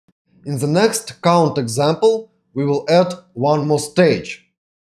In the next count example, we will add one more stage,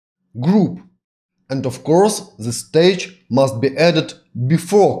 group, and of course this stage must be added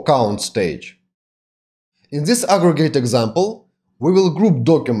before count stage. In this aggregate example, we will group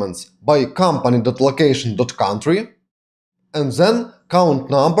documents by company.location.country and then count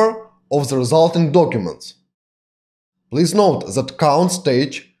number of the resulting documents. Please note that count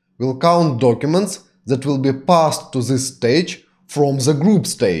stage will count documents that will be passed to this stage from the group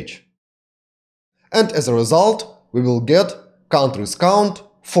stage. And as a result, we will get countries count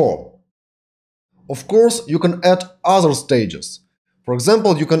 4. Of course, you can add other stages. For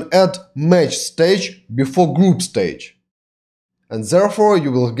example, you can add match stage before group stage. And therefore,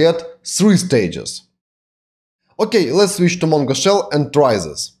 you will get 3 stages. Okay, let's switch to Mongo Shell and try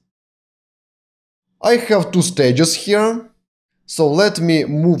this. I have 2 stages here. So let me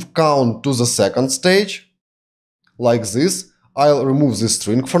move count to the second stage. Like this. I'll remove this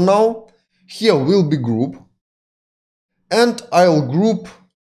string for now. Here will be group. And I'll group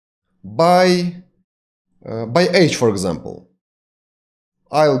by age, for example.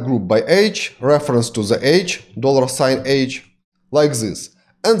 I'll group by age, reference to the age, $age, like this.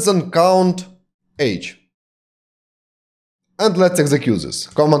 And then count age. And let's execute this.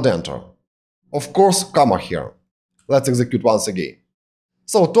 Command Enter. Of course, comma here. Let's execute once again.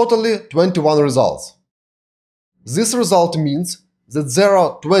 So totally 21 results. This result means that there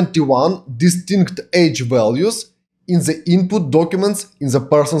are 21 distinct age values in the input documents in the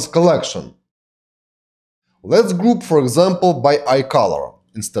person's collection. Let's group, for example, by eye color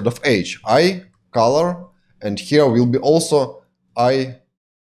instead of age. Eye color, and here will be also eye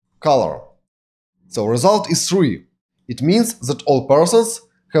color. So result is 3. It means that all persons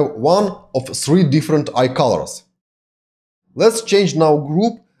have one of 3 different eye colors. Let's change now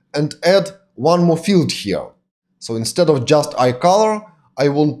group and add one more field here. So instead of just eye color, I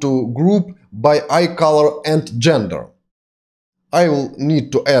want to group by eye color and gender. I will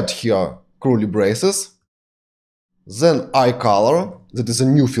need to add here curly braces, then eye color, that is a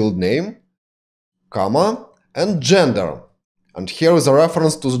new field name, comma, and gender. And here is a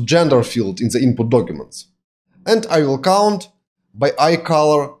reference to the gender field in the input documents. And I will count by eye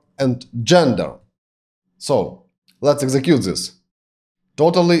color and gender. So, let's execute this.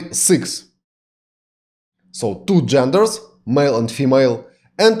 Totally 6. So 2 genders, male and female,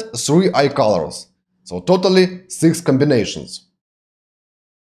 and 3 eye colors. So totally 6 combinations.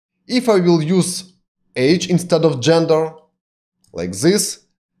 If I will use age instead of gender, like this,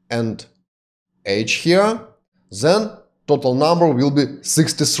 and age here, then total number will be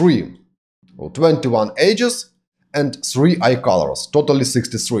 63. So 21 ages and 3 eye colors, totally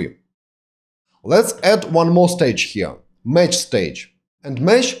 63. Let's add one more stage here, match stage. And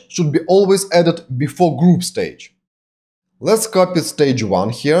match should be always added before group stage. Let's copy stage 1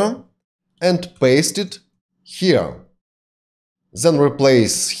 here and paste it here. Then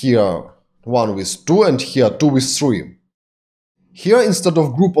replace here 1 with 2 and here 2 with 3. Here instead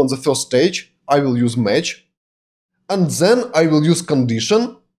of group on the first stage, I will use match. And then I will use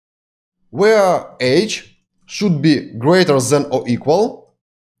condition where age should be greater than or equal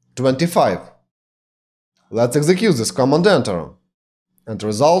 25. Let's execute this, command enter. And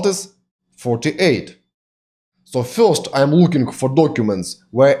result is 48. So first I am looking for documents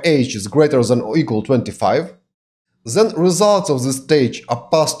where age is greater than or equal 25. Then results of this stage are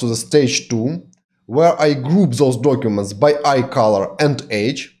passed to the stage 2, where I group those documents by eye color and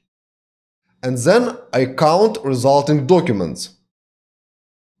age. And then I count resulting documents.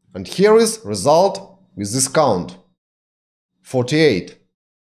 And here is result with this count, 48.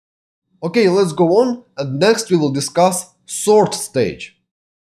 Okay, let's go on, and next we will discuss sort stage.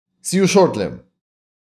 See you shortly.